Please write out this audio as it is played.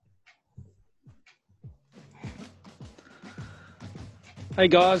Hey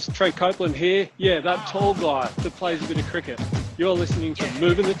guys, Trent Copeland here. Yeah, that tall guy that plays a bit of cricket. You're listening to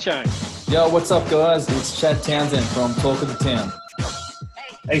Moving the Chain. Yo, what's up, guys? It's Chad Townsend from Talk of the Town.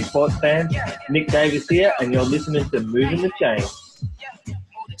 Hey, sports fans. Nick Davis here, and you're listening to Moving the Chain.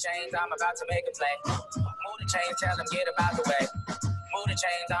 Move the chains, I'm about to make a play. Move the chains, tell them get about the way. Move the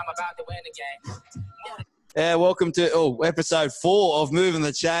chains, I'm about to win the game. Yeah, welcome to episode 4 of Moving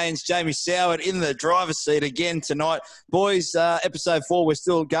the Chains. Jamie Soward in the driver's seat again tonight. Boys, episode 4, we're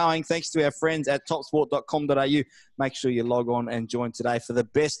still going. Thanks to our friends at topsport.com.au. Make sure you log on and join today for the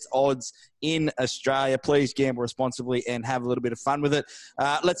best odds in Australia. Please gamble responsibly and have a little bit of fun with it.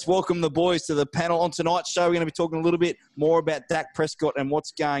 Let's welcome the boys to the panel. On tonight's show, we're going to be talking a little bit more about Dak Prescott and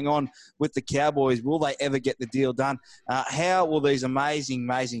what's going on with the Cowboys. Will they ever get the deal done? How will these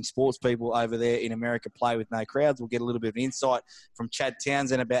amazing sports people over there in America play with no crowds? We'll get a little bit of insight from Chad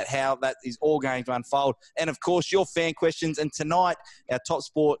Townsend about how that is all going to unfold. And, of course, your fan questions. And tonight, our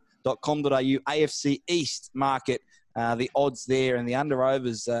topsport.com.au AFC East market, the odds there and the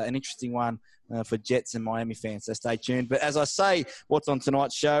under-overs, an interesting one for Jets and Miami fans, so stay tuned. But as I say, what's on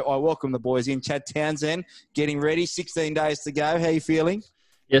tonight's show, I welcome the boys in. Chad Townsend, getting ready, 16 days to go. How are you feeling?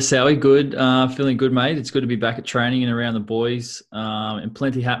 Yes, Sally, good. Feeling good, mate. It's good to be back at training and around the boys, and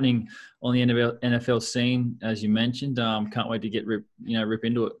plenty happening on the NFL scene, as you mentioned. Can't wait to get rip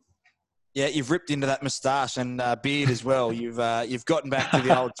into it. Yeah, you've ripped into that moustache and beard as well. You've gotten back to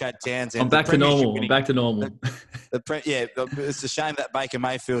the old Chad Townsend. I'm back to normal. It's a shame that Baker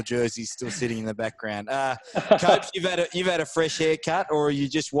Mayfield jersey's still sitting in the background. Copes, you've had a fresh haircut, or you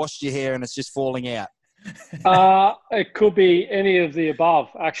just washed your hair and it's just falling out? It could be any of the above,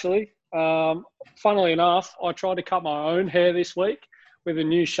 actually. Funnily enough, I tried to cut my own hair this week with a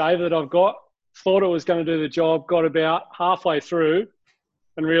new shaver that I've got. Thought it was going to do the job, got about halfway through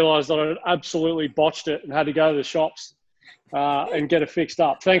and realised that I had absolutely botched it and had to go to the shops and get it fixed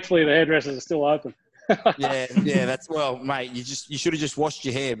up. Thankfully, the hairdressers are still open. Yeah, that's, well, mate, you should have just washed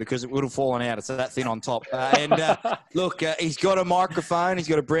your hair because it would have fallen out. It's that thin on top. Look, he's got a microphone. He's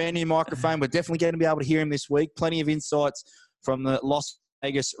got a brand new microphone. We're definitely going to be able to hear him this week. Plenty of insights from the Las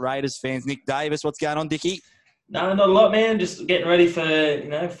Vegas Raiders fans. Nick Davis, what's going on, Dickie? No, not a lot, man. Just getting ready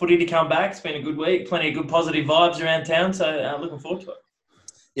for footy to come back. It's been a good week. Plenty of good positive vibes around town, so looking forward to it.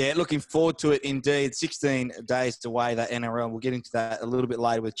 Yeah, looking forward to it indeed. 16 days away, that NRL. We'll get into that a little bit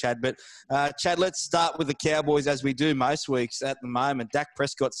later with Chad. But, Chad, let's start with the Cowboys as we do most weeks at the moment. Dak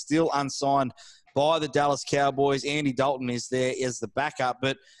Prescott still unsigned by the Dallas Cowboys. Andy Dalton is there as the backup.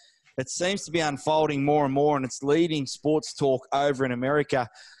 But it seems to be unfolding more and more, and it's leading sports talk over in America.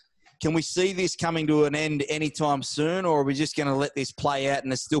 Can we see this coming to an end anytime soon, or are we just going to let this play out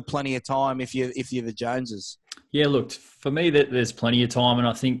and there's still plenty of time if you're the Joneses? Yeah, look, for me, there's plenty of time, and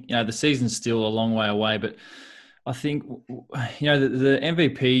I think the season's still a long way away. But I think the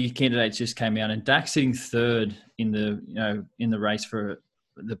MVP candidates just came out, and Dak's sitting third in the race for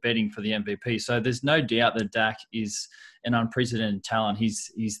the betting for the MVP. So there's no doubt that Dak is an unprecedented talent.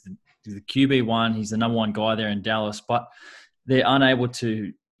 He's the QB1. He's the number one guy there in Dallas, but they're unable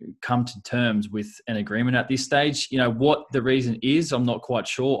to come to terms with an agreement at this stage. What the reason is, I'm not quite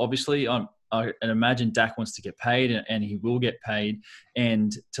sure. Obviously, I imagine Dak wants to get paid, and he will get paid.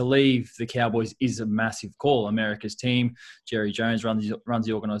 And to leave the Cowboys is a massive call. America's team, Jerry Jones runs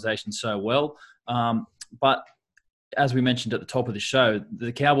the organization so well. But as we mentioned at the top of the show,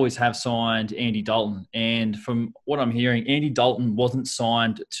 the Cowboys have signed Andy Dalton. And from what I'm hearing, Andy Dalton wasn't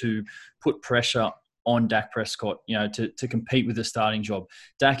signed to put pressure on Dak Prescott, to compete with the starting job.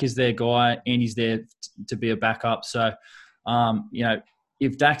 Dak is their guy. Andy's there to be a backup. So,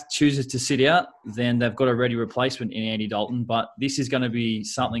 if Dak chooses to sit out, then they've got a ready replacement in Andy Dalton. But this is going to be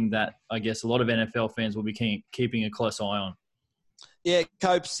something that I guess a lot of NFL fans will be keeping a close eye on. Yeah,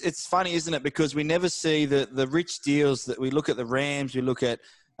 Copes, it's funny, isn't it? Because we never see the rich deals that we look at the Rams, we look at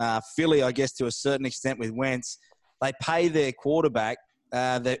Philly, I guess, to a certain extent with Wentz. They pay their quarterback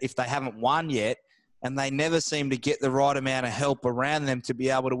if they haven't won yet, and they never seem to get the right amount of help around them to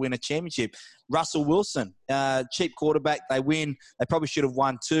be able to win a championship. Russell Wilson, cheap quarterback, they win. They probably should have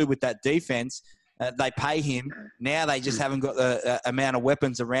won 2 with that defense. They pay him. Now they just haven't got the amount of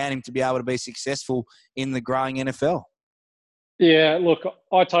weapons around him to be able to be successful in the growing NFL. Yeah, look,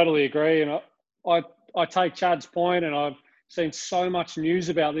 I totally agree. And I take Chad's point, and I've seen so much news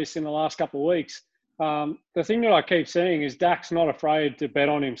about this in the last couple of weeks. The thing that I keep seeing is Dak's not afraid to bet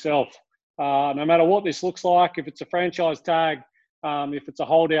on himself. No matter what this looks like, if it's a franchise tag, if it's a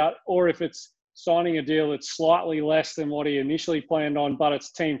holdout, or if it's signing a deal that's slightly less than what he initially planned on, but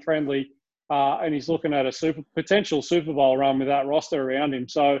it's team friendly, and he's looking at a potential Super Bowl run with that roster around him.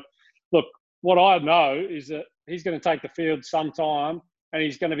 So, look, what I know is that he's going to take the field sometime and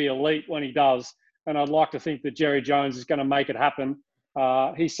he's going to be elite when he does. And I'd like to think that Jerry Jones is going to make it happen.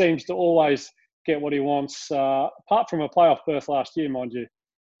 He seems to always get what he wants, apart from a playoff berth last year, mind you.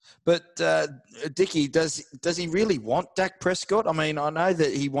 But Dickie, does he really want Dak Prescott? I mean, I know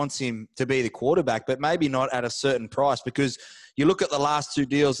that he wants him to be the quarterback, but maybe not at a certain price, because you look at the last 2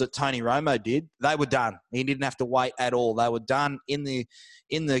 deals that Tony Romo did; they were done. He didn't have to wait at all. They were done in the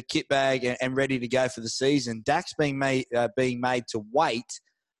kit bag and ready to go for the season. Dak's being made to wait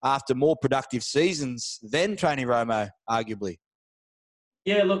after more productive seasons than Tony Romo, arguably.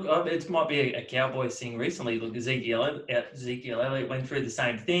 Yeah, look, it might be a Cowboys thing recently. Look, Ezekiel Elliott went through the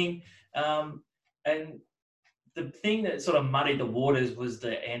same thing. And the thing that sort of muddied the waters was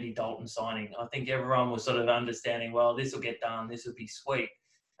the Andy Dalton signing. I think everyone was sort of understanding, well, this will get done, this will be sweet.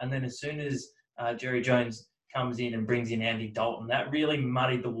 And then as soon as Jerry Jones comes in and brings in Andy Dalton, that really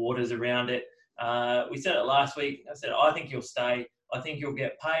muddied the waters around it. We said it last week. I said, I think he'll stay. I think he'll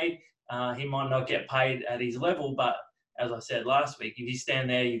get paid. He might not get paid at his level, but as I said last week, if you stand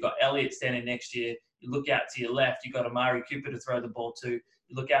there, you've got Elliott standing next year. You look out to your left, you've got Amari Cooper to throw the ball to.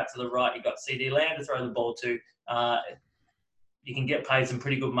 You look out to the right, you've got CD Lamb to throw the ball to. You can get paid some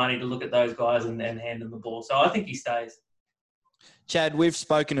pretty good money to look at those guys and hand them the ball. So I think he stays. Chad, we've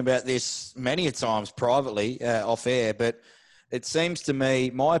spoken about this many a times privately, off air, but it seems to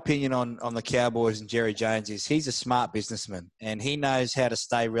me, my opinion on the Cowboys and Jerry Jones is he's a smart businessman and he knows how to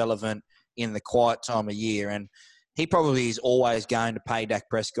stay relevant in the quiet time of year. And he probably is always going to pay Dak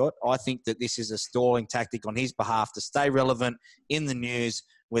Prescott. I think that this is a stalling tactic on his behalf to stay relevant in the news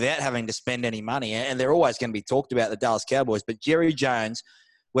without having to spend any money. And they're always going to be talked about, the Dallas Cowboys. But Jerry Jones,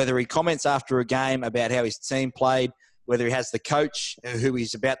 whether he comments after a game about how his team played, whether he has the coach who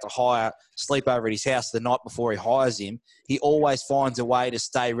he's about to hire sleep over at his house the night before he hires him, he always finds a way to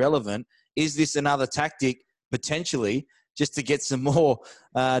stay relevant. Is this another tactic, potentially, just to get some more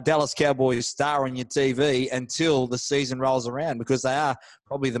Dallas Cowboys star on your TV until the season rolls around, because they are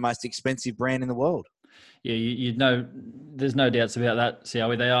probably the most expensive brand in the world? Yeah, you know, there's no doubts about that,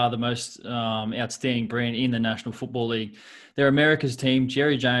 Soward. They are the most outstanding brand in the National Football League. They're America's team.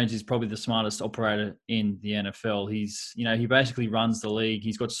 Jerry Jones is probably the smartest operator in the NFL. He basically runs the league.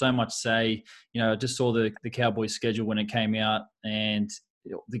 He's got so much say. I just saw the Cowboys schedule when it came out, and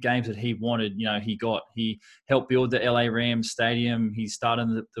the games that he wanted, he helped build the LA Rams stadium. He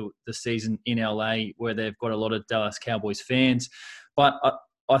started the season in LA, where they've got a lot of Dallas Cowboys fans. But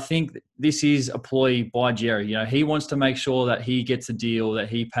I think this is a ploy by Jerry. He wants to make sure that he gets a deal, that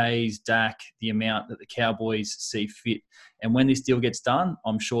he pays Dak the amount that the Cowboys see fit. And when this deal gets done,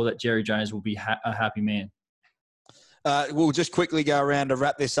 I'm sure that Jerry Jones will be a happy man. We'll just quickly go around to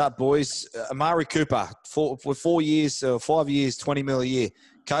wrap this up, boys. Amari Cooper, for 4 years, 5 years, $20 million a year.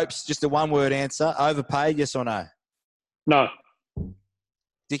 Copes, just a one-word answer. Overpaid, yes or no? No.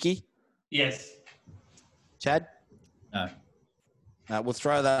 Dickie? Yes. Chad? No. We'll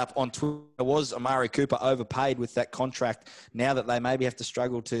throw that up on Twitter. Was Amari Cooper overpaid with that contract now that they maybe have to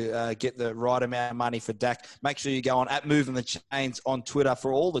struggle to get the right amount of money for Dak? Make sure you go on at Moving the Chains on Twitter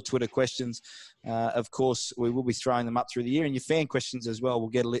for all the Twitter questions. Of course, we will be throwing them up through the year, and your fan questions as well. We'll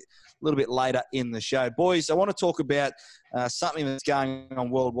get a little bit later in the show. Boys, I want to talk about something that's going on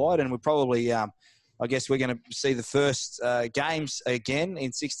worldwide, and we're probably I guess we're going to see the first games again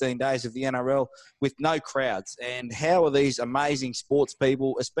in 16 days of the NRL with no crowds. And how are these amazing sports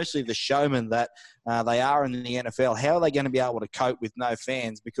people, especially the showmen that they are in the NFL, how are they going to be able to cope with no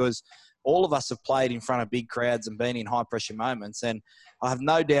fans? Because all of us have played in front of big crowds and been in high-pressure moments. And I have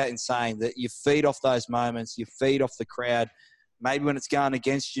no doubt in saying that you feed off those moments, you feed off the crowd, maybe when it's going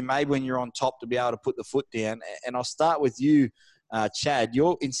against you, maybe when you're on top to be able to put the foot down. And I'll start with you, Chad.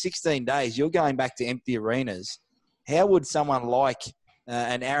 You're in 16 days, you're going back to empty arenas. How would someone like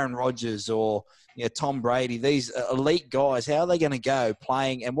an Aaron Rodgers or Tom Brady, these elite guys, how are they going to go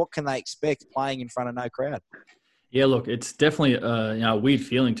playing, and what can they expect playing in front of no crowd? Yeah, look, it's definitely a weird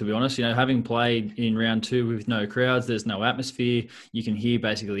feeling, to be honest. Having played in round 2 with no crowds, there's no atmosphere. You can hear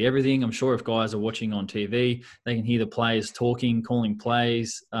basically everything. I'm sure if guys are watching on TV, they can hear the players talking, calling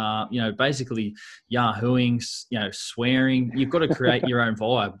plays, basically yahooing, swearing. You've got to create your own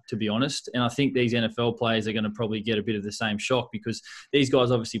vibe, to be honest. And I think these NFL players are going to probably get a bit of the same shock, because these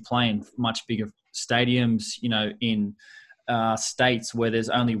guys obviously play in much bigger stadiums, in states where there's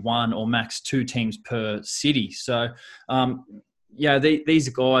only one or max 2 teams per city. So, these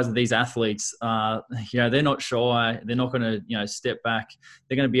guys, these athletes, they're not shy. They're not going to, step back.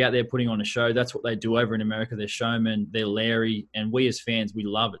 They're going to be out there putting on a show. That's what they do over in America. They're showmen. They're Larry. And we as fans, we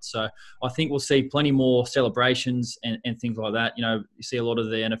love it. So I think we'll see plenty more celebrations and things like that. You see a lot of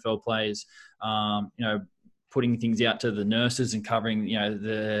the NFL players, putting things out to the nurses and covering,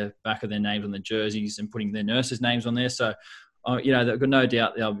 the back of their names on the jerseys and putting their nurses' names on there. So, they've got no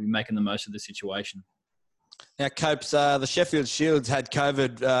doubt they'll be making the most of the situation. Now, Copes, the Sheffield Shield's had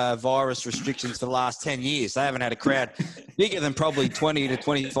COVID virus restrictions for the last 10 years. They haven't had a crowd bigger than probably 20 to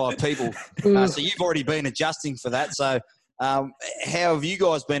 25 people. So you've already been adjusting for that. So how have you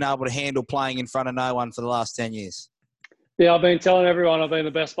guys been able to handle playing in front of no one for the last 10 years? Yeah, I've been telling everyone I've been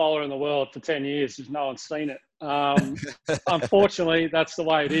the best bowler in the world for 10 years. Just no one's seen it. Unfortunately, that's the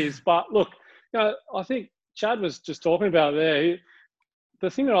way it is. But look, I think Chad was just talking about it there. The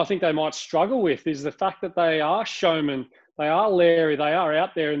thing that I think they might struggle with is the fact that they are showmen, they are Larry, they are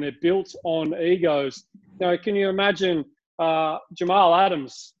out there, and they're built on egos. Can you imagine Jamal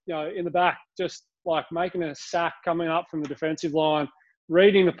Adams, in the back, just like making a sack coming up from the defensive line,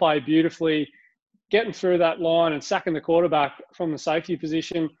 reading the play beautifully, getting through that line and sacking the quarterback from the safety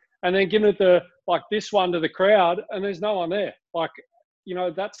position, and then giving it this one to the crowd, and there's no one there.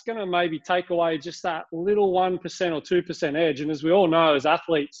 That's going to maybe take away just that little 1% or 2% edge. And as we all know, as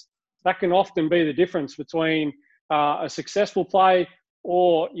athletes, that can often be the difference between a successful play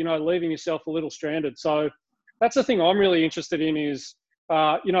or, leaving yourself a little stranded. So that's the thing I'm really interested in is,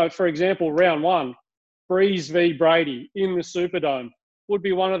 for example, round one, Breeze v. Brady in the Superdome would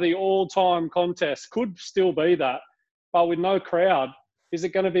be one of the all-time contests, could still be that, but with no crowd. Is it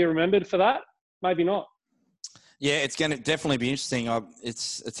going to be remembered for that? Maybe not. Yeah, it's going to definitely be interesting.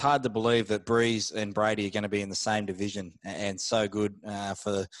 It's hard to believe that Breeze and Brady are going to be in the same division, and so good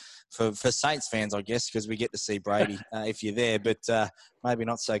for Saints fans, I guess, because we get to see Brady if you're there, but maybe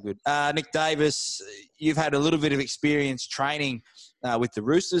not so good. Nick Davis, you've had a little bit of experience training with the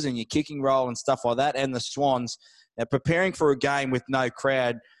Roosters and your kicking role and stuff like that, and the Swans. Now, preparing for a game with no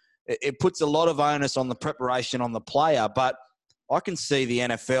crowd, it puts a lot of onus on the preparation on the player, but I can see the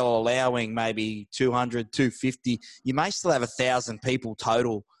NFL allowing maybe 200, 250. You may still have 1,000 people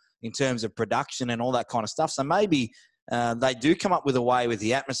total in terms of production and all that kind of stuff. So maybe they do come up with a way with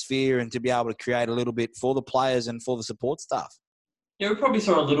the atmosphere and to be able to create a little bit for the players and for the support staff. Yeah, we probably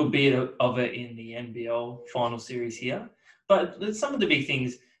saw a little bit of it in the NBL final series here. But some of the big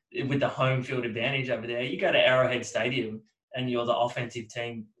things with the home field advantage over there, you go to Arrowhead Stadium and you're the offensive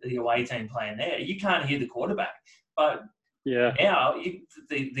team, the away team playing there. You can't hear the quarterback. But yeah, now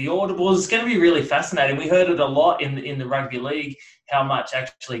the audibles, it's going to be really fascinating. We heard it a lot in the rugby league, how much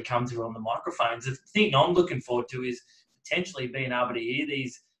actually comes through on the microphones. The thing I'm looking forward to is potentially being able to hear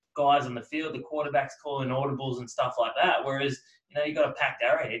these guys on the field, the quarterbacks calling audibles and stuff like that. Whereas, you've got a packed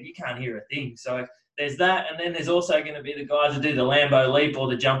Arrowhead, you can't hear a thing. So there's that, and then there's also going to be the guys that do the Lambo leap or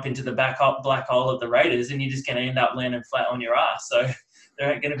the jump into the black hole of the Raiders, and you're just going to end up landing flat on your ass. So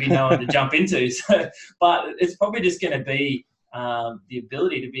there ain't going to be no one to jump into. So, but it's probably just going to be the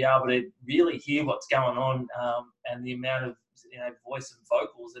ability to be able to really hear what's going on and the amount of voice and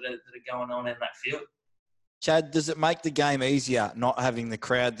vocals that are going on in that field. Chad, does it make the game easier not having the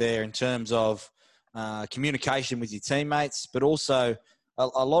crowd there in terms of communication with your teammates, but also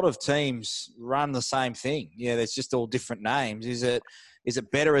a lot of teams run the same thing? Yeah, there's just all different names. Is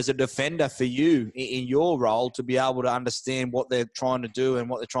it better as a defender for you in your role to be able to understand what they're trying to do and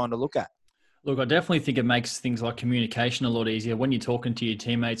what they're trying to look at? Look, I definitely think it makes things like communication a lot easier when you're talking to your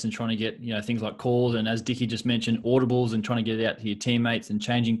teammates and trying to get, things like calls. And as Dickie just mentioned, audibles and trying to get it out to your teammates and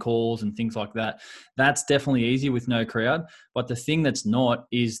changing calls and things like that. That's definitely easier with no crowd. But the thing that's not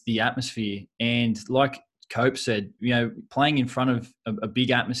is the atmosphere. And like Cope said, playing in front of a big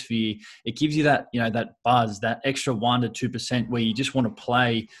atmosphere, it gives you that, that buzz, that extra 1% to 2% where you just want to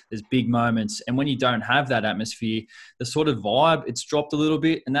play. There's big moments. And when you don't have that atmosphere, the sort of vibe, it's dropped a little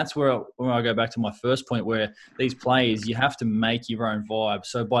bit. And that's where I go back to my first point, where these players, you have to make your own vibe.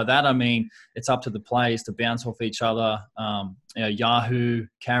 So by that, I mean, it's up to the players to bounce off each other, Yahoo,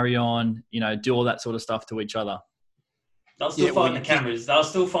 carry on, do all that sort of stuff to each other. They'll still find the cameras. Don't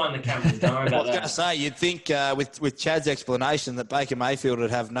worry about that. I was going to say, you'd think with Chad's explanation that Baker Mayfield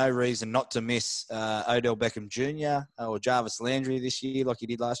would have no reason not to miss Odell Beckham Jr. Or Jarvis Landry this year like he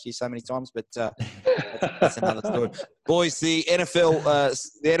did last year so many times, but that's another story. Boys, the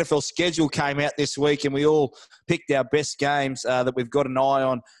NFL schedule came out this week and we all picked our best games that we've got an eye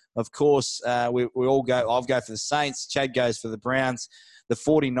on. Of course, we all go. I'll go for the Saints. Chad goes for the Browns. The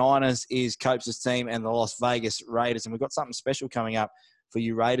 49ers is Copes' team and the Las Vegas Raiders. And we've got something special coming up for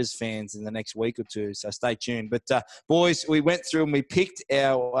you Raiders fans in the next week or two. So stay tuned. But, boys, we went through and we picked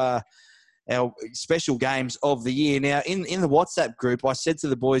our special games of the year. Now, in the WhatsApp group, I said to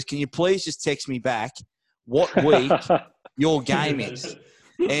the boys, can you please just text me back what week your game is?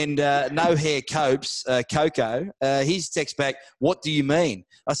 And No Hair Copes, Coco, his text back, what do you mean?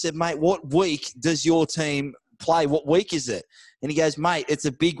 I said, mate, what week does your team play. What week is it? And he goes, mate, it's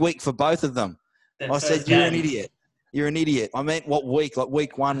a big week for both of them. I said, you're an idiot. You're an idiot. I meant what week? Like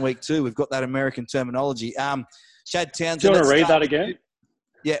week 1, week 2. We've got that American terminology. Chad Townsend. Do you want to read that again?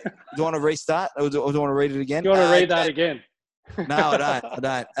 Yeah. Do you want to restart? Or do you want to read it again? Do you want to read that again? No, I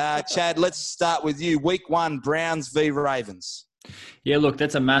don't. Chad, let's start with you. Week 1, Browns v Ravens. Yeah, look,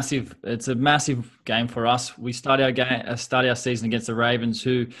 it's a massive game for us. We start our season against the Ravens,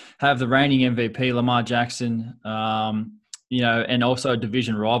 who have the reigning MVP Lamar Jackson, and also a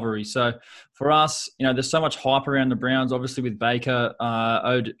division rivalry. So for us, there's so much hype around the Browns, obviously with Baker,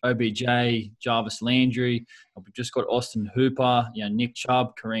 OBJ, Jarvis Landry. We've just got Austin Hooper, Nick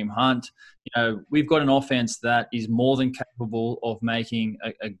Chubb, Kareem Hunt. We've got an offense that is more than capable of making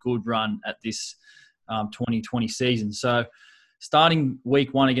a good run at this 2020 season. So starting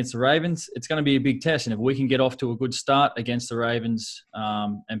week 1 against the Ravens, it's going to be a big test. And if we can get off to a good start against the Ravens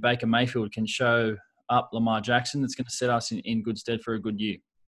and Baker Mayfield can show up Lamar Jackson, it's going to set us in good stead for a good year.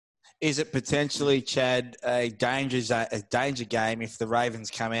 Is it potentially, Chad, a danger game if the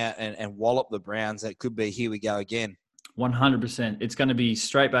Ravens come out and wallop the Browns? That could be here we go again. 100%. It's going to be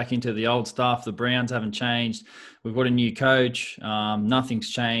straight back into the old stuff. The Browns haven't changed. We've got a new coach. Nothing's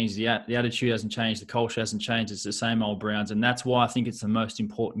changed. The attitude hasn't changed. The culture hasn't changed. It's the same old Browns. And that's why I think it's the most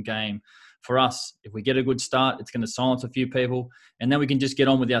important game for us. If we get a good start, it's going to silence a few people. And then we can just get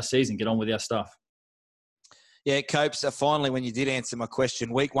on with our season, get on with our stuff. Yeah, Copes, finally, when you did answer my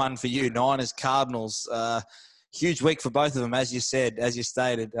question, week 1 for you, Niners, Cardinals. Huge week for both of them, as you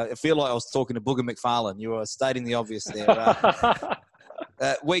stated. I feel like I was talking to Booger McFarlane. You were stating the obvious there.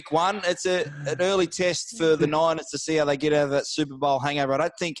 Week 1, it's an early test for the Niners to see how they get out of that Super Bowl hangover. I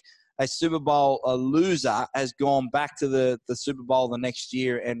don't think a Super Bowl loser has gone back to the Super Bowl the next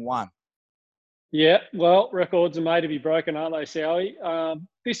year and won. Yeah, well, records are made to be broken, aren't they, Sowie?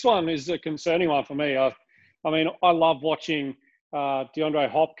 This one is a concerning one for me. I love watching DeAndre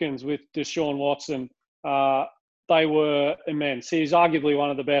Hopkins with Deshaun Watson. They were immense. He's arguably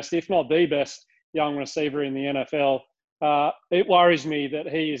one of the best, if not the best, young receiver in the NFL. It worries me that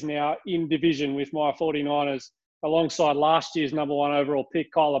he is now in division with my 49ers alongside last year's number 1 overall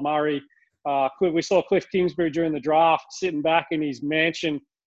pick, Kyler Murray. We saw Cliff Kingsbury during the draft sitting back in his mansion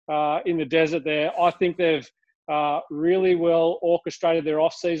in the desert there. I think they've really well orchestrated their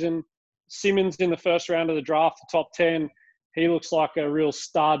offseason. Simmons in the first round of the draft, the top 10. He looks like a real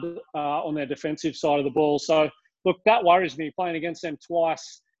stud on their defensive side of the ball. So, look, that worries me, playing against them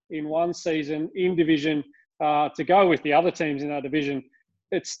twice in one season in division to go with the other teams in that division.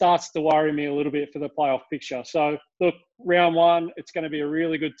 It starts to worry me a little bit for the playoff picture. So, look, round 1, it's going to be a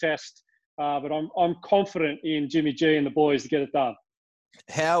really good test. But I'm confident in Jimmy G and the boys to get it done.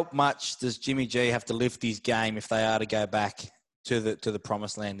 How much does Jimmy G have to lift his game if they are to go back to the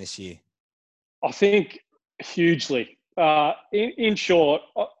promised land this year? I think hugely. In short,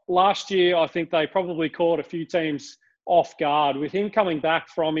 last year, I think they probably caught a few teams off guard. With him coming back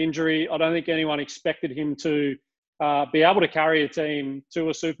from injury, I don't think anyone expected him to be able to carry a team to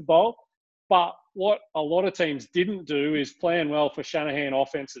a Super Bowl. But what a lot of teams didn't do is plan well for Shanahan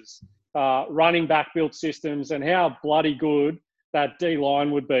offenses, running back built systems, and how bloody good that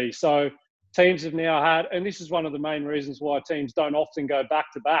D-line would be. So teams have now had, and this is one of the main reasons why teams don't often go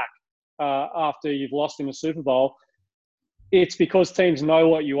back-to-back after you've lost in a Super Bowl. It's because teams know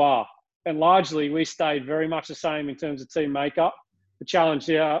what you are. And largely, we stayed very much the same in terms of team makeup. The challenge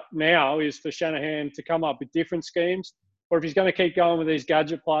now is for Shanahan to come up with different schemes, or if he's going to keep going with these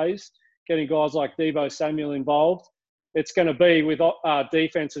gadget plays, getting guys like Deebo Samuel involved, it's going to be with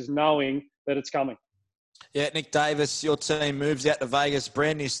defenses knowing that it's coming. Yeah, Nick Davis, your team moves out to Vegas,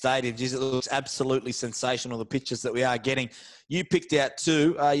 brand new stadium. Geez, it looks absolutely sensational, the pictures that we are getting. You picked out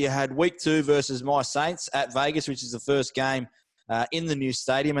 2. You had week 2 versus my Saints at Vegas, which is the first game in the new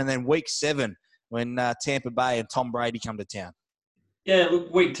stadium, and then week 7 when Tampa Bay and Tom Brady come to town. Yeah,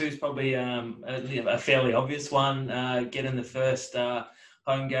 look, week 2 is probably a fairly obvious one. Getting the first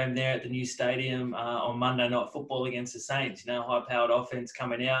home game there at the new stadium on Monday Night Football against the Saints. High-powered offense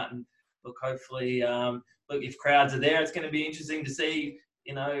coming out, and look, hopefully, if crowds are there, it's going to be interesting to see,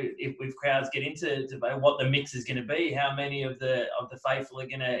 if crowds get into what the mix is going to be, how many of the faithful are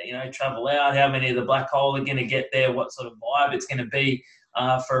going to, travel out, how many of the black hole are going to get there, what sort of vibe it's going to be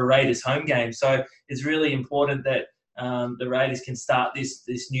for a Raiders home game. So it's really important that the Raiders can start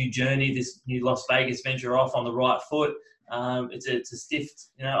this new journey, this new Las Vegas venture off on the right foot. It's a stiff,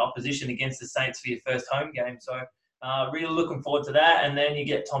 opposition against the Saints for your first home game. So really looking forward to that. And then you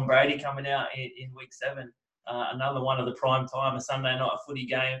get Tom Brady coming out in week 7. Another one of the prime time, a Sunday night footy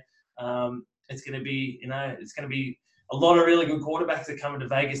game. It's going to be, a lot of really good quarterbacks are coming to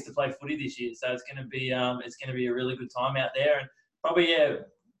Vegas to play footy this year. So it's going to be a really good time out there. And probably,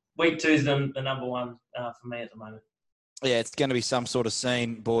 week 2 is the number one for me at the moment. Yeah, it's going to be some sort of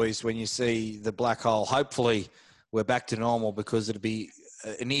scene, boys, when you see the black hole. Hopefully we're back to normal, because it'd be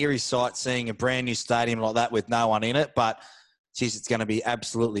an eerie sight seeing a brand new stadium like that with no one in it. But, geez, it's going to be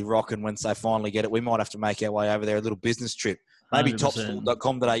absolutely rocking once they finally get it. We might have to make our way over there, a little business trip. Maybe 100%.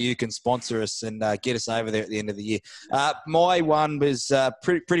 topsport.com.au can sponsor us and get us over there at the end of the year. My one was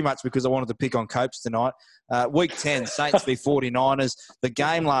pretty much because I wanted to pick on Copes tonight. Week 10, Saints v 49ers. The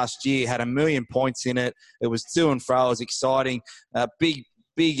game last year had 1 million points in it. It was to and fro. It was exciting. Big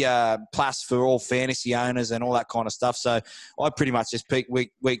plus for all fantasy owners and all that kind of stuff. So I pretty much just picked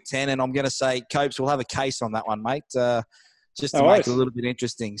week 10, and I'm going to say Copes will have a case on that one, mate. Just to make it a little bit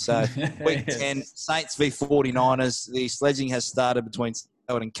interesting. So, week 10, Saints v 49ers. The sledging has started between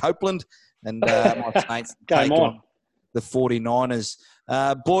Soward and Copeland, and my Saints take on the 49ers.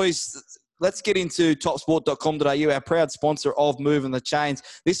 Boys, let's get into topsport.com.au, our proud sponsor of Moving the Chains.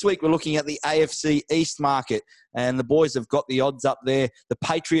 This week, we're looking at the AFC East market, and the boys have got the odds up there. The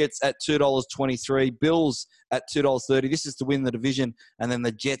Patriots at $2.23, Bills at $2.30. This is to win the division. And then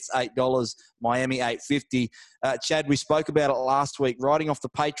the Jets, $8, Miami, $8.50. Chad, we spoke about it last week. Riding off the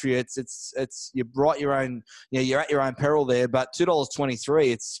Patriots, it's you're at your own peril there. But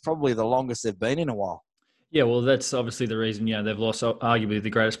 $2.23, it's probably the longest they've been in a while. Yeah, well, that's obviously the reason, they've lost arguably the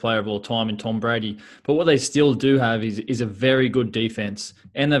greatest player of all time in Tom Brady. But what they still do have is a very good defense.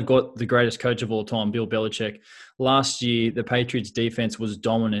 And they've got the greatest coach of all time, Bill Belichick. Last year, the Patriots defense was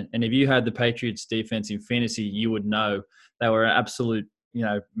dominant. And if you had the Patriots defense in fantasy, you would know they were absolute,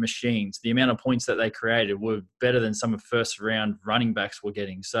 machines. The amount of points that they created were better than some of first-round running backs were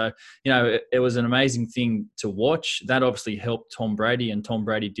getting. So, it was an amazing thing to watch. That obviously helped Tom Brady, and Tom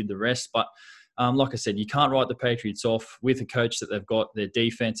Brady did the rest. But like I said, you can't write the Patriots off with a coach that they've got. Their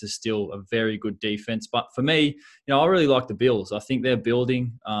defense is still a very good defense. But for me, I really like the Bills. I think they're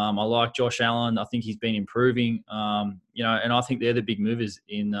building. I like Josh Allen. I think he's been improving. And I think they're the big movers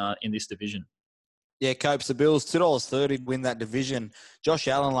in this division. Yeah, Copes, the Bills, $2.30 to win that division. Josh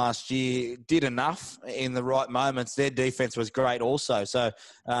Allen last year did enough in the right moments. Their defense was great also. So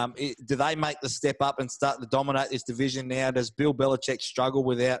do they make the step up and start to dominate this division now? Does Bill Belichick struggle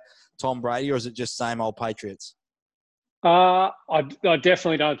without Tom Brady, or is it just same old Patriots? I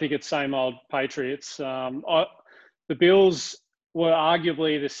definitely don't think it's same old Patriots. The Bills were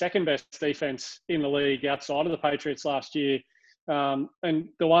arguably the second best defense in the league outside of the Patriots last year. And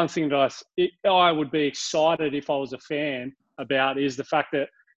the one thing that I would be excited if I was a fan about is the fact that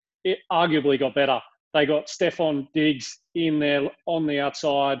it arguably got better. They got Stephon Diggs in there on the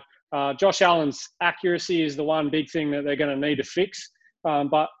outside. Josh Allen's accuracy is the one big thing that they're going to need to fix.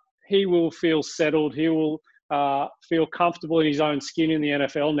 But he will feel settled. He will feel comfortable in his own skin in the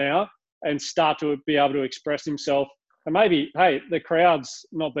NFL now and start to be able to express himself. And maybe, the crowds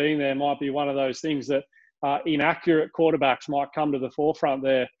not being there might be one of those things that inaccurate quarterbacks might come to the forefront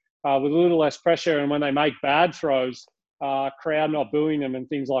there with a little less pressure. And when they make bad throws, crowd not booing them and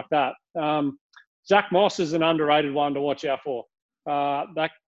things like that. Zach Moss is an underrated one to watch out for.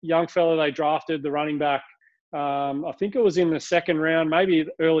 That young fella they drafted, the running back, I think it was in the second round, maybe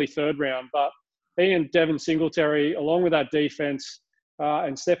early third round, but he and Devin Singletary, along with that defense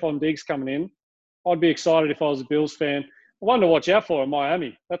and Stephon Diggs coming in, I'd be excited if I was a Bills fan. One to watch out for in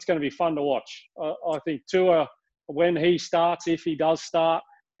Miami. That's going to be fun to watch. I think Tua, when he starts, if he does start,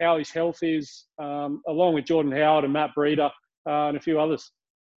 how his health is, along with Jordan Howard and Matt Breida and a few others.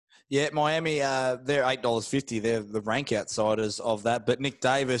 Yeah, Miami, they're $8.50. They're the rank outsiders of that. But Nick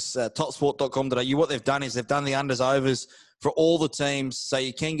Davis, topsport.com.au, what they've done is they've done the unders-overs for all the teams, so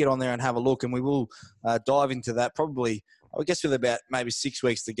you can get on there and have a look, and we will dive into that probably, I guess with about maybe 6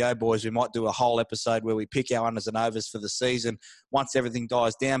 weeks to go, boys. We might do a whole episode where we pick our unders and overs for the season once everything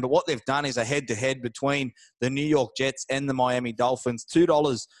dies down. But what they've done is a head-to-head between the New York Jets and the Miami Dolphins.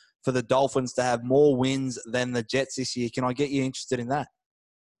 $2 for the Dolphins to have more wins than the Jets this year. Can I get you interested in that?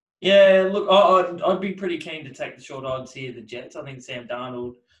 Yeah, look, I'd be pretty keen to take the short odds here, the Jets. I think Sam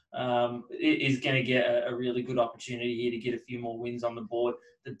Darnold is going to get a really good opportunity here to get a few more wins on the board.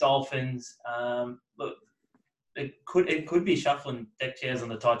 The Dolphins, look, it could be shuffling deck chairs on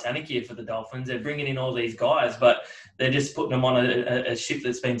the Titanic here for the Dolphins. They're bringing in all these guys, but they're just putting them on a ship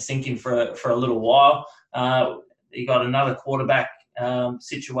that's been sinking for a little while. You got another quarterback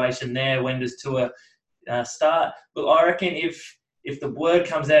situation there. When does Tua start? Look, I reckon if the word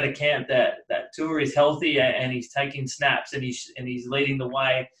comes out of camp that Tua is healthy and he's taking snaps and he's leading the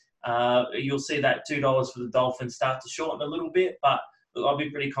way, you'll see that $2 for the Dolphins start to shorten a little bit. But look, I'll be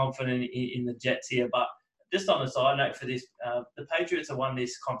pretty confident in the Jets here. But just on a side note for this, the Patriots have won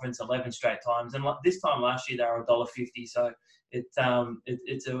this conference 11 straight times, and this time last year they were $1.50. So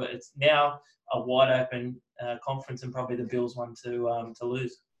it's now a wide open conference, and probably the Bills one to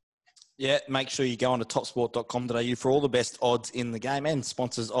lose. Yeah, make sure you go on to topsport.com.au for all the best odds in the game and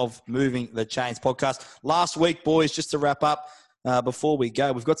sponsors of Moving the Chains podcast. Last week, boys, just to wrap up before we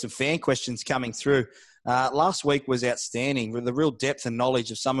go, we've got some fan questions coming through. Last week was outstanding with the real depth and knowledge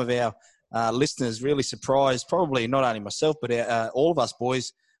of some of our listeners. Really surprised, probably not only myself, but all of us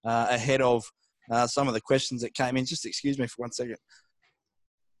boys ahead of some of the questions that came in. Just excuse me for 1 second.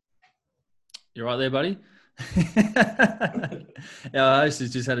 You right there, buddy? Our host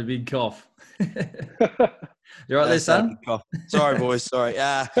has just had a big cough. You right there, son? Sorry, boys. Sorry.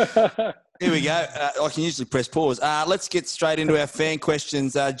 Here we go. I can usually press pause. Let's get straight into our fan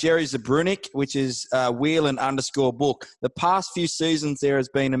questions. Jerry Zabrunic, which is Whelan_book. The past few seasons, there has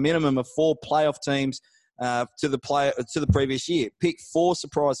been a minimum of 4 playoff teams to the previous year. Pick 4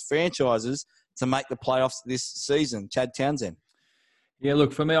 surprise franchises to make the playoffs this season. Chad Townsend. Yeah,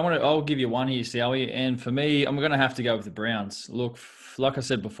 look, for me, I'll give you one here, Sowie. And for me, I'm going to have to go with the Browns. Look, like I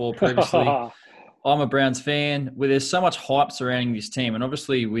said before previously, I'm a Browns fan. There's so much hype surrounding this team. And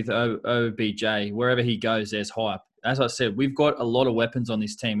obviously with OBJ, wherever he goes, there's hype. As I said, we've got a lot of weapons on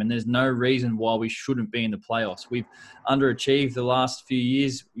this team, and there's no reason why we shouldn't be in the playoffs. We've underachieved the last few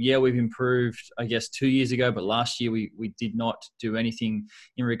years. Yeah, we've improved, I guess, 2 years ago, but last year we did not do anything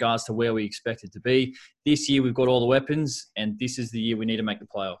in regards to where we expected to be. This year we've got all the weapons, and this is the year we need to make the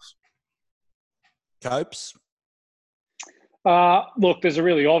playoffs. Copes? Look, there's a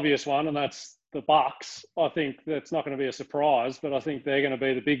really obvious one, and that's the Bucks. I think that's not going to be a surprise, but I think they're going to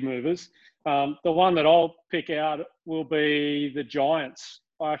be the big movers. The one that I'll pick out will be the Giants.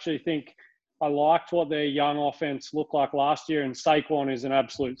 I actually think I liked what their young offense looked like last year, and Saquon is an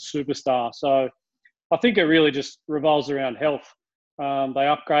absolute superstar. So I think it really just revolves around health. They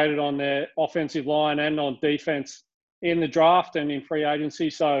upgraded on their offensive line and on defense in the draft and in free agency.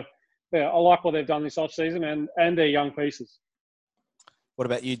 So, yeah, I like what they've done this offseason and their young pieces. What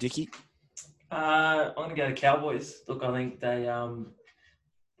about you, Dickie? I'm going to go to Cowboys. Look, I think they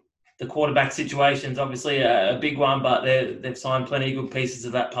the quarterback situation's obviously a big one, but they've signed plenty of good pieces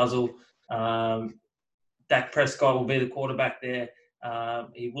of that puzzle. Dak Prescott will be the quarterback there.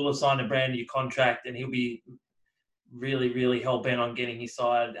 He will have signed a brand new contract, and he'll be really, really hell-bent on getting his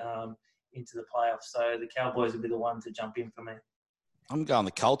side into the playoffs. So the Cowboys will be the one to jump in for me. I'm going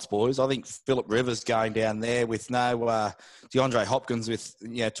the Colts, boys. I think Phillip Rivers going down there with no DeAndre Hopkins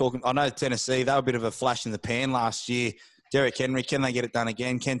talking. I know Tennessee, they were a bit of a flash in the pan last year. Derrick Henry, can they get it done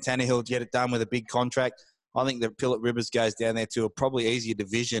again? Can Tannehill get it done with a big contract? I think that Phillip Rivers goes down there to a probably easier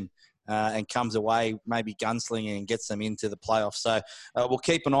division and comes away maybe gunslinging and gets them into the playoffs. So we'll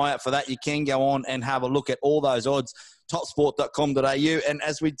keep an eye out for that. You can go on and have a look at all those odds, topsport.com.au. And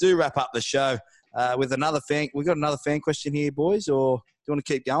as we do wrap up the show with another fan, we've got another fan question here, boys, or do you want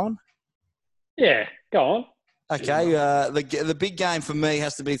to keep going? Yeah, go on. Okay, the big game for me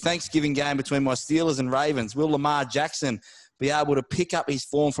has to be Thanksgiving game between my Steelers and Ravens. Will Lamar Jackson be able to pick up his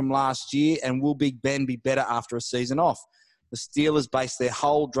form from last year, and will Big Ben be better after a season off? The Steelers base their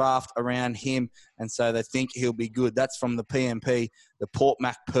whole draft around him, and so they think he'll be good. That's from the PMP, the Port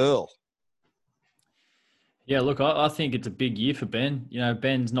Mac Pearl. Yeah, look, I think it's a big year for Ben. You know,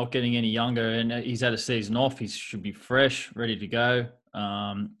 Ben's not getting any younger, and he's had a season off. He should be fresh, ready to go.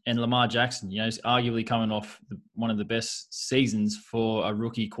 And Lamar Jackson, he's arguably coming off one of the best seasons for a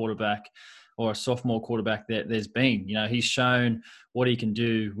rookie quarterback or a sophomore quarterback that there's been. He's shown what he can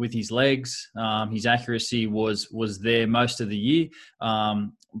do with his legs. His accuracy was there most of the year,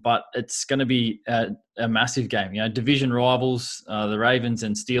 but it's going to be a massive game. Division rivals, the Ravens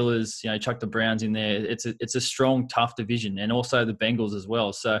and Steelers. Chuck the Browns in there. It's a strong, tough division, and also the Bengals as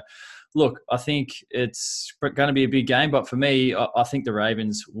well. So. Look, I think it's going to be a big game, but for me, I think the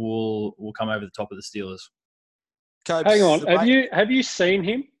Ravens will come over the top of the Steelers. Copes, hang on, have you seen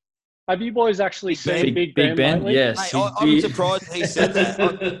him? Have you boys actually seen Big Ben? Lately? Yes. Mate, I'm surprised he said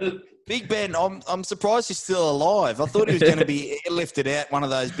that. Big Ben, I'm surprised he's still alive. I thought he was going to be airlifted out one of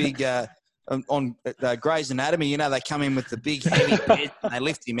those big on Grey's Anatomy. They come in with the big heavy bed and they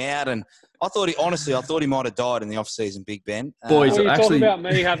lift him out, and I thought he might have died in the off-season, Big Ben. Boys, you're talking about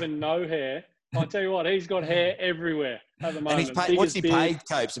me having no hair. I tell you what, he's got hair everywhere at the moment. And what's he paid,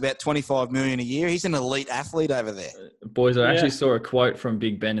 Copes? About $25 million a year. He's an elite athlete over there. Boys, I actually saw a quote from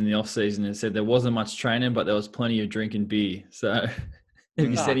Big Ben in the off-season and said there wasn't much training, but there was plenty of drinking beer. So if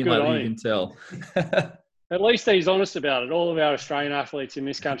you said him like that, you can tell. At least he's honest about it. All of our Australian athletes in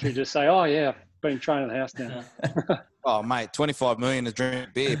this country just say, "Oh yeah, I've been training the house now." Oh, mate, 25 million to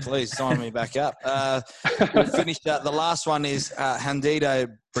drink beer. Please sign me back up. We'll finish up. The last one is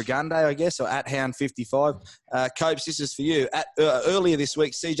Handito Brigande, I guess, or at Hound55. Copes, this is for you. Earlier this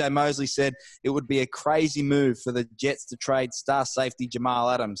week, CJ Mosley said it would be a crazy move for the Jets to trade star safety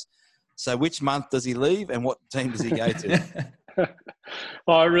Jamal Adams. So which month does he leave and what team does he go to?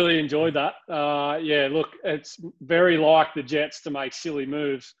 I really enjoyed that. Yeah, look, it's very like the Jets to make silly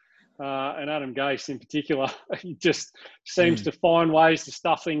moves. And Adam Gase in particular, he just seems to find ways to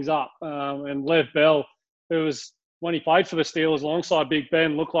stuff things up. And Lev Bell, who was, when he played for the Steelers alongside Big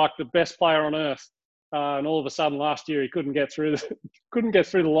Ben, looked like the best player on earth. And all of a sudden last year he couldn't get through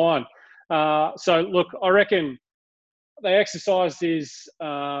the line. So look, I reckon they exercised his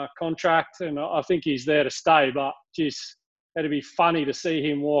contract, and I think he's there to stay. But geez, it'd be funny to see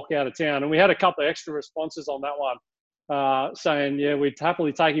him walk out of town. And we had a couple of extra responses on that one, saying, yeah, we'd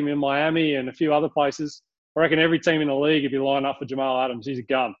happily take him in Miami and a few other places. I reckon every team in the league would be lined up for Jamal Adams. He's a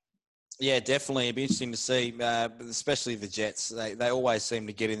gun. Yeah, definitely. It'd be interesting to see, especially the Jets. They always seem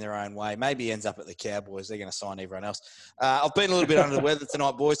to get in their own way. Maybe he ends up at the Cowboys. They're going to sign everyone else. I've been a little bit under the weather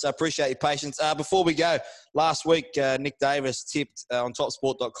tonight, boys, so I appreciate your patience. Before we go, last week, Nick Davis tipped on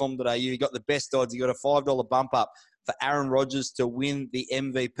topsport.com.au. He got the best odds. He got a $5 bump up for Aaron Rodgers to win the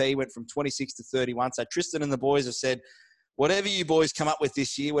MVP. Went from 26 to 31. So Tristan and the boys have said, whatever you boys come up with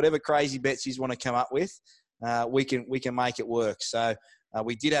this year, whatever crazy bets you want to come up with, we can make it work. So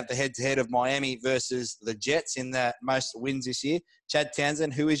we did have the head-to-head of Miami versus the Jets in the most wins this year. Chad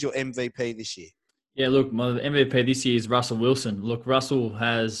Townsend, who is your MVP this year? Yeah, look, my MVP this year is Russell Wilson. Look, Russell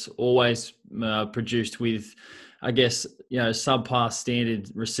has always produced with, I guess, subpar standard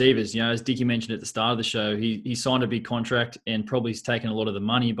receivers. As Dickie mentioned at the start of the show, he signed a big contract and probably has taken a lot of the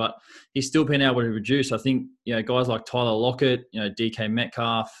money, but he's still been able to reduce. I think, guys like Tyler Lockett, DK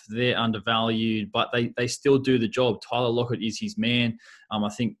Metcalf, they're undervalued, but they still do the job. Tyler Lockett is his man. I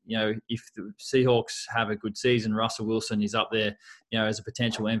think, if the Seahawks have a good season, Russell Wilson is up there, as a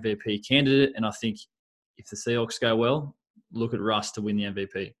potential MVP candidate. And I think if the Seahawks go well, look at Russ to win the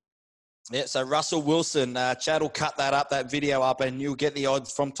MVP. Yeah, so Russell Wilson, Chad will cut that video up, and you'll get the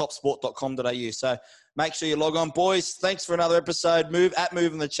odds from topsport.com.au. So make sure you log on. Boys, thanks for another episode.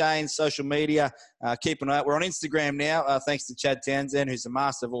 Moving the Chains, social media. Keep an eye out. We're on Instagram now, thanks to Chad Townsend, who's the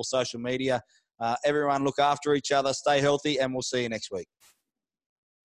master of all social media. Everyone look after each other, stay healthy, and we'll see you next week.